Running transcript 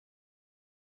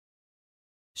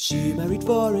She married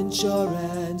for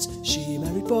insurance, she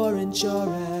married for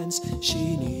insurance.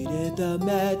 She needed the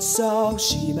meds, so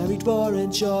she married for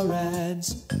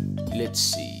insurance. Let's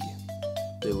see.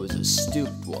 There was a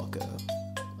stilt walker,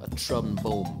 a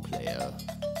trombone player.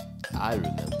 I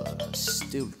remember a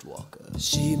stilt walker.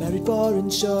 She married for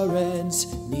insurance,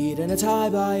 needing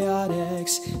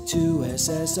antibiotics, 2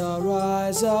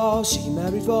 SSRIs. Oh, she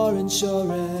married for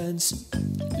insurance.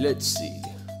 Let's see.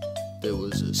 There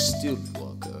was a stilt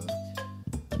walker,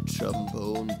 a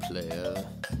trombone player.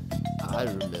 I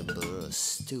remember a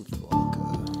stilt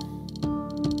walker.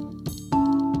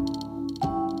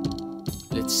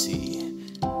 Let's see.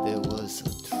 There was a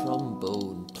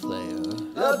trombone player.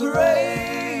 A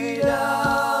parade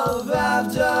of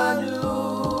afternoon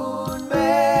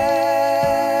men.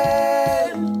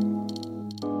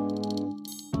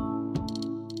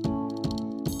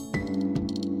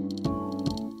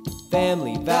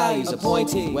 Family values,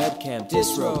 appointee, webcam,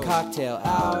 disrobe, cocktail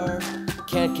hour.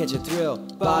 Can't catch a thrill,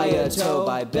 buy a toe,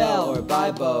 buy belle or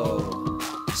buy beau.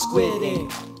 Squid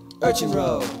ink, urchin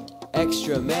robe,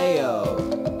 extra mayo,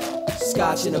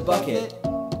 scotch in a bucket,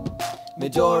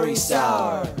 Midori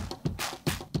Sour.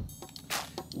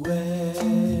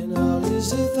 When all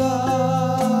is a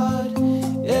thud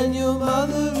and your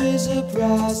mother is a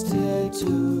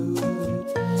prostitute,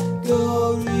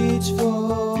 go reach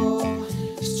for,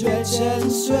 stretch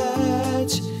and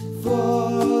stretch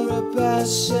for a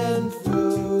passion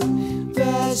fruit,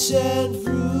 passion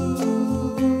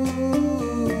fruit,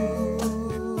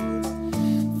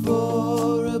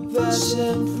 for a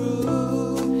passion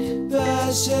fruit,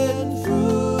 passion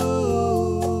fruit.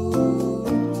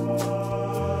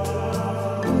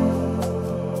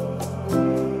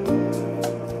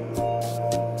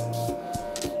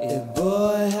 A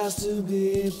boy has to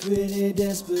be pretty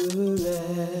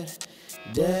desperate,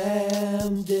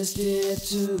 damn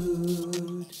destitute,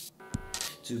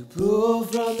 to pull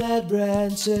from that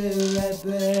branch a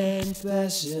ripened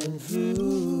passion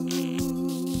fruit.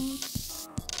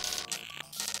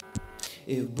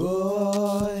 A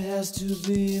boy has to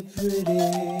be pretty,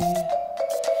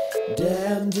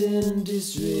 damned in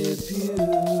disrepute,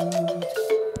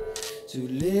 to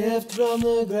lift from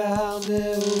the ground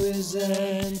a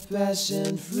wizened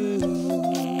passion fruit.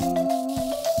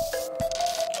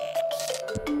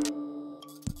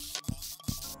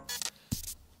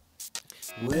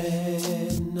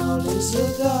 When all is a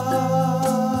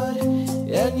thud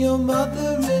and your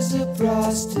mother is a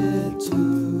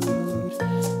prostitute,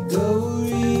 go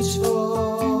reach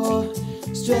for,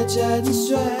 stretch and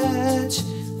stretch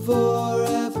for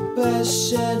a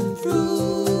passion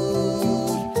fruit.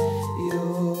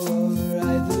 You're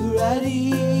either at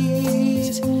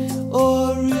ease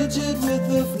or rigid with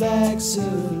a flag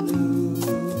salute.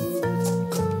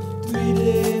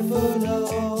 3-day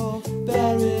furlough,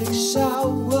 barrack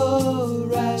shower,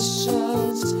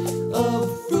 rations of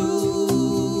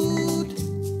fruit.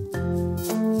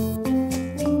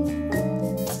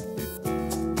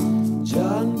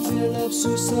 John Phillips,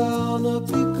 who's on a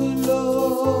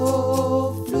piccolo,